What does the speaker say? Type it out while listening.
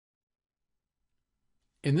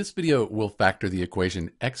In this video, we'll factor the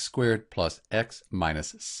equation x squared plus x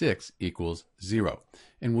minus 6 equals 0.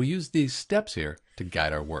 And we'll use these steps here to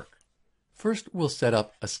guide our work. First, we'll set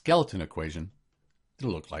up a skeleton equation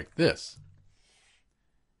that'll look like this.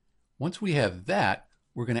 Once we have that,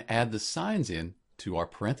 we're going to add the signs in to our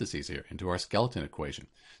parentheses here, into our skeleton equation.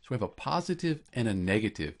 So we have a positive and a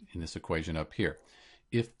negative in this equation up here.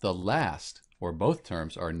 If the last or both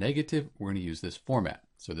terms are negative, we're going to use this format.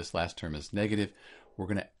 So this last term is negative. We're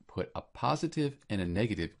going to put a positive and a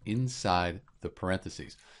negative inside the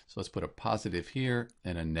parentheses. So let's put a positive here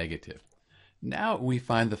and a negative. Now we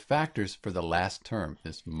find the factors for the last term,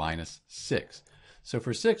 this minus 6. So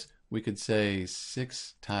for 6, we could say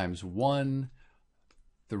 6 times 1,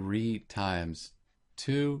 3 times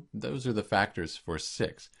 2. Those are the factors for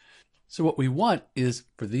 6. So what we want is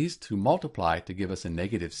for these to multiply to give us a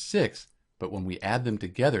negative 6, but when we add them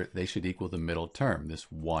together, they should equal the middle term, this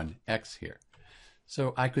 1x here.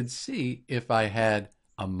 So I could see if I had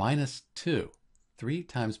a minus 2, 3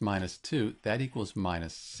 times minus 2, that equals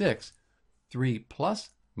minus 6. 3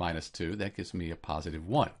 plus minus 2, that gives me a positive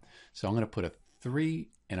 1. So I'm going to put a 3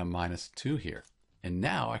 and a minus 2 here. And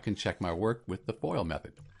now I can check my work with the FOIL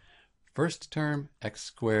method. First term, x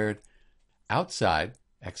squared. Outside,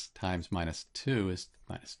 x times minus 2 is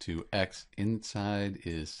minus 2x. Inside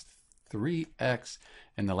is 3x.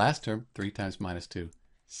 And the last term, 3 times minus 2,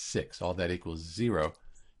 6. All that equals 0.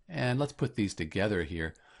 And let's put these together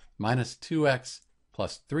here. Minus 2x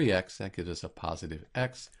plus 3x, that gives us a positive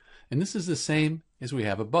x. And this is the same as we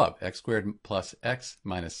have above. X squared plus x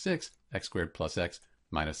minus 6, x squared plus x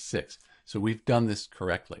minus 6. So we've done this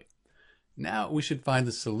correctly. Now we should find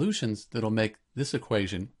the solutions that'll make this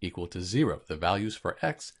equation equal to 0, the values for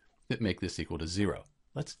x that make this equal to 0.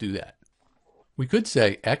 Let's do that. We could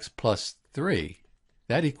say x plus 3,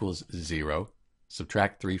 that equals 0.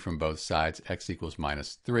 Subtract 3 from both sides, x equals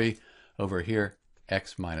minus 3. Over here,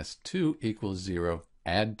 x minus 2 equals 0.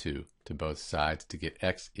 Add 2 to both sides to get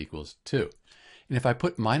x equals 2. And if I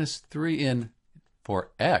put minus 3 in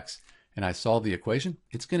for x and I solve the equation,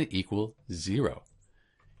 it's going to equal 0.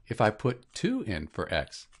 If I put 2 in for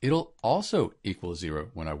x, it'll also equal 0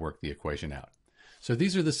 when I work the equation out. So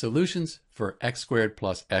these are the solutions for x squared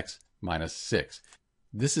plus x minus 6.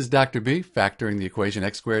 This is Dr. B factoring the equation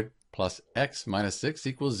x squared plus x minus 6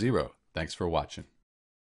 equals 0. Thanks for watching.